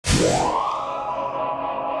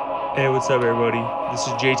Hey, what's up everybody? This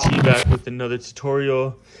is JT back with another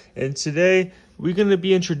tutorial, and today we're going to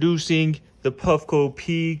be introducing the Puffco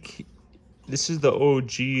Peak. This is the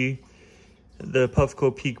OG. The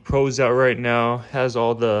Puffco Peak Pro's out right now. Has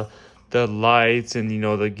all the lights and, you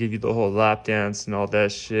know, they give you the whole lap dance and all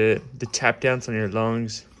that shit. The tap dance on your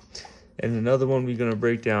lungs. And another one we're going to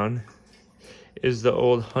break down is the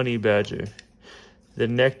old Honey Badger. The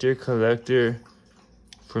nectar collector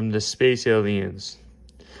from the space aliens.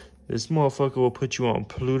 This motherfucker will put you on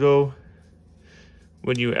Pluto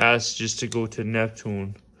when you ask just to go to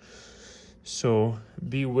Neptune. So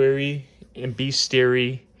be wary and be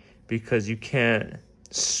stary because you can't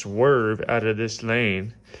swerve out of this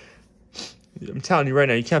lane. I'm telling you right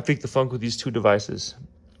now, you can't fake the funk with these two devices.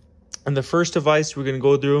 And the first device we're going to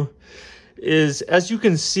go through is, as you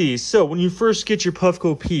can see, so when you first get your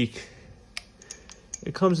Puffco Peak,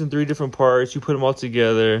 it comes in 3 different parts. You put them all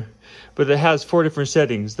together. But it has 4 different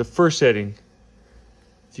settings. The first setting,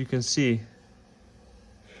 if you can see,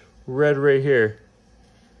 red right here.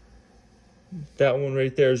 That one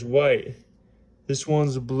right there is white. This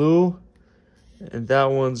one's blue, and that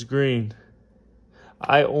one's green.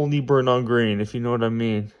 I only burn on green, if you know what I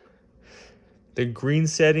mean. The green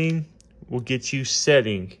setting will get you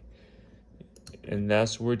setting. And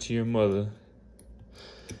that's word to your mother.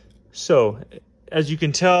 So, as you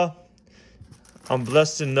can tell, I'm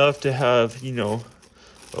blessed enough to have, you know,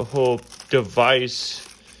 a whole device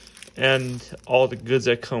and all the goods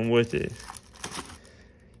that come with it.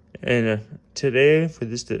 And today, for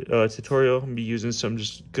this tutorial, I'm going to be using some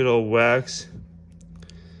just good old wax.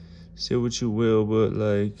 Say what you will, but,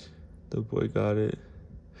 like, the boy got it.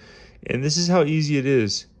 And this is how easy it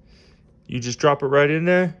is. You just drop it right in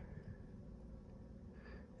there.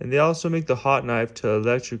 And they also make the hot knife to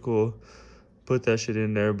electrical. Put that shit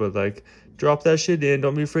in there, but, like, drop that shit in.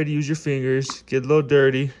 Don't be afraid to use your fingers. Get a little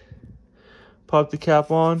dirty. Pop the cap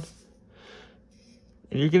on.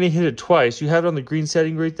 And you're going to hit it twice. You have it on the green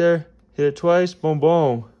setting right there. Hit it twice. Boom,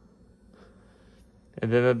 boom.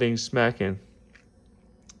 And then that thing's smacking.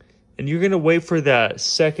 And you're going to wait for that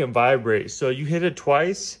second vibrate. So you hit it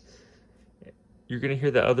twice. You're going to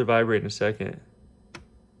hear that other vibrate in a second.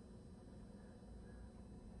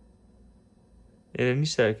 In any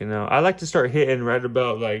second now. I like to start hitting right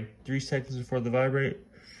about like 3 seconds before the vibrate.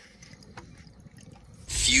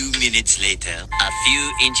 Few minutes later, a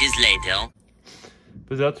few inches later.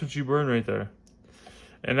 But that's what you burn right there.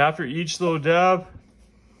 And after each little dab,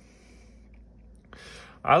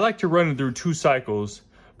 I like to run it through 2 cycles.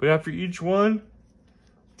 But after each one,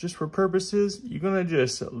 just for purposes, you're gonna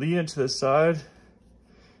just lean it to the side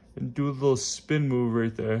and do a little spin move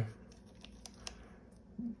right there.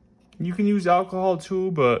 You can use alcohol too,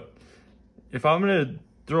 but if I'm gonna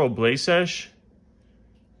throw a blaze sesh,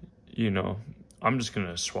 you know, I'm just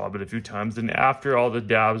gonna swab it a few times. Then after all the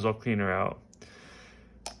dabs, I'll clean her out.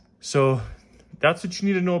 So that's what you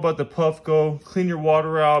need to know about the Puffco. Clean your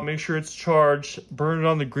water out, make sure it's charged, burn it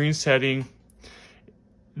on the green setting.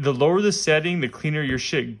 The lower the setting, the cleaner your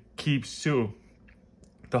shit keeps too.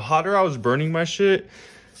 The hotter I was burning my shit,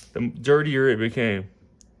 the dirtier it became.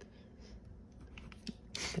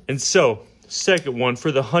 And so, second one for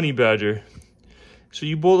the Honey Badger. So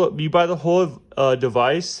you buy the whole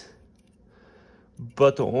device,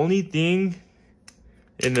 but the only thing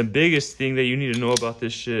and the biggest thing that you need to know about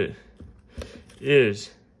this shit is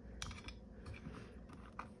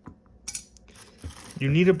you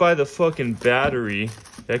need to buy the fucking battery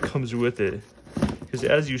that comes with it. Because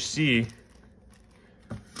as you see,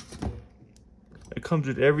 it comes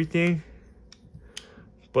with everything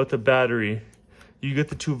but the battery. You get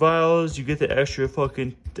the 2 vials, you get the extra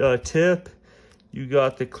fucking tip, you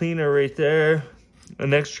got the cleaner right there,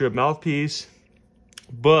 an extra mouthpiece.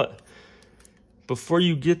 But before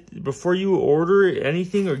you order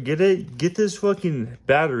anything or get this fucking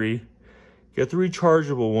battery, get the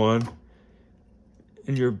rechargeable one,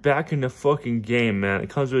 and you're back in the fucking game, man.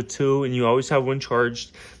 It comes with 2, and you always have 1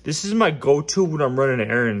 charged. This is my go-to when I'm running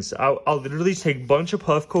errands. I'll literally take a bunch of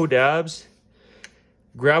Puffco dabs,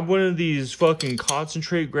 grab one of these fucking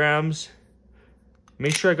concentrate grams,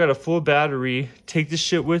 make sure I got a full battery, take this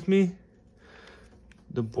shit with me.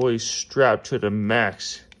 The boy's strapped to the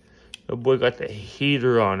max. The boy got the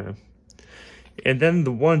heater on him. And then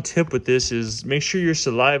the one tip with this is make sure your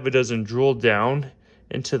saliva doesn't drool down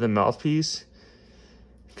into the mouthpiece.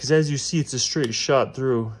 Because as you see, it's a straight shot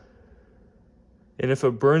through. And if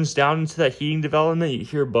it burns down into that heating development, you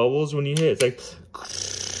hear bubbles when you hit. It's like...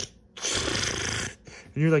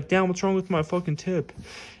 And you're like, damn, what's wrong with my fucking tip?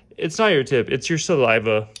 It's not your tip, it's your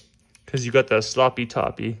saliva. Because you got that sloppy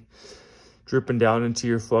toppy dripping down into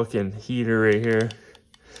your fucking heater right here.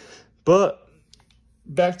 But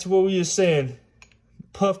back to what we were saying.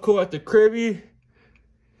 Puffco at the cribby.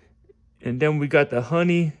 And then we got the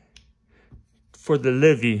Huni for the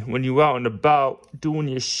livy. When you out and about doing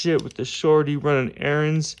your shit with the shorty, running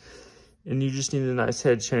errands, and you just need a nice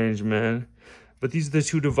head change, man. But these are the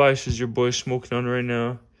two devices your boy's smoking on right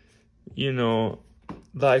now. You know,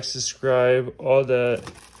 like, subscribe, all that.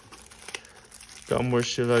 Got more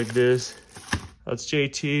shit like this. That's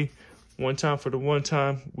JT. One time for the one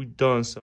time. We done. So